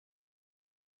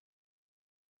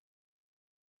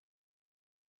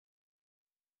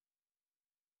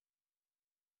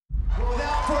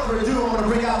further ado, I want to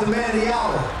bring out the man of the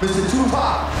hour, Mr.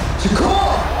 Tupac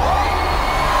Shakur.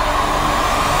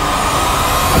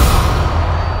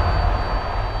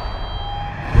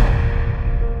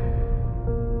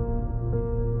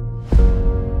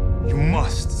 You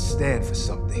must stand for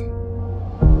something.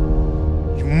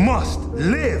 You must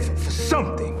live for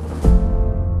something.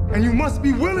 And you must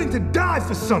be willing to die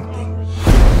for something.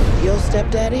 Your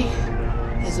stepdaddy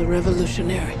is a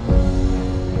revolutionary.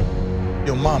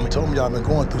 Your mama told me y'all been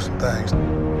going through some things.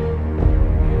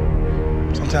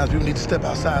 Sometimes people need to step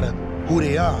outside of who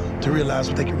they are to realize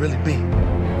what they can really be.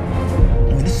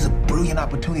 I mean, this is a brilliant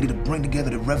opportunity to bring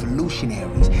together the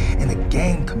revolutionaries and the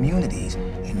gang communities,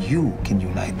 and you can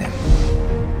unite them.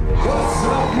 What's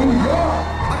up, New York?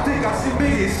 I think I see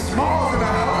Biggie Smalls in the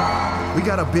house. We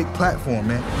got a big platform,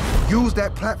 man. Use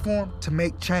that platform to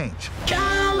make change.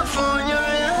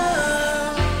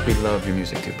 We love your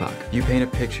music, Tupac. You paint a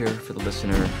picture for the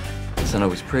listener. It's not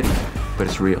always pretty, but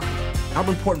it's real. I'm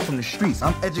reporting from the streets.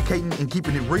 I'm educating and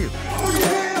keeping it real.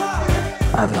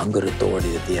 I have it on good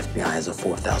authority that the FBI has a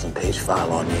 4,000-page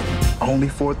file on you. Only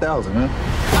 4,000, man.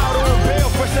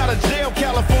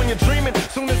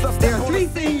 There are three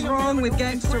things wrong with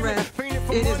gangster rap.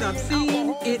 It is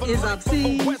obscene, it is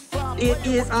obscene, it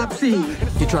is obscene.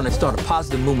 You're trying to start a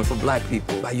positive movement for black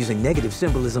people by using negative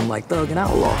symbolism like thug and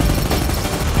outlaw.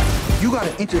 You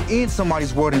gotta enter in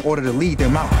somebody's world in order to lead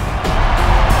them out.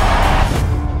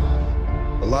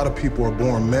 A lot of people are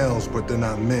born males, but they're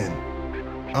not men.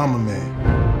 I'm a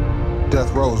man.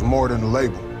 Death row is more than a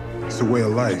label. It's a way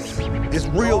of life. It's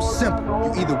real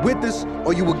simple. You either with us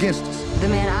or you against us. The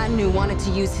man I knew wanted to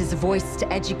use his voice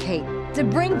to educate, to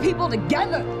bring people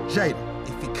together. Jada,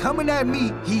 if he coming at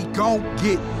me, he gon'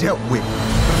 get dealt with.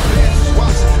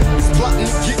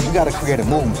 We gotta create a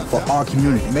movement for our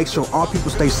community. Make sure our people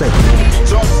stay safe.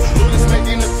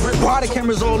 Why the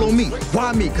cameras all on me?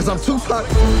 Why me? Because I'm Tupac.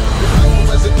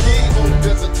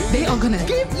 They are gonna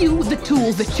give you the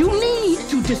tools that you need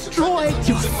to destroy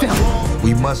yourself.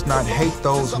 We must not hate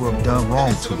those who have done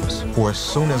wrong to us, for as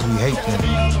soon as we hate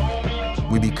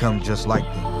them, we become just like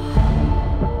them.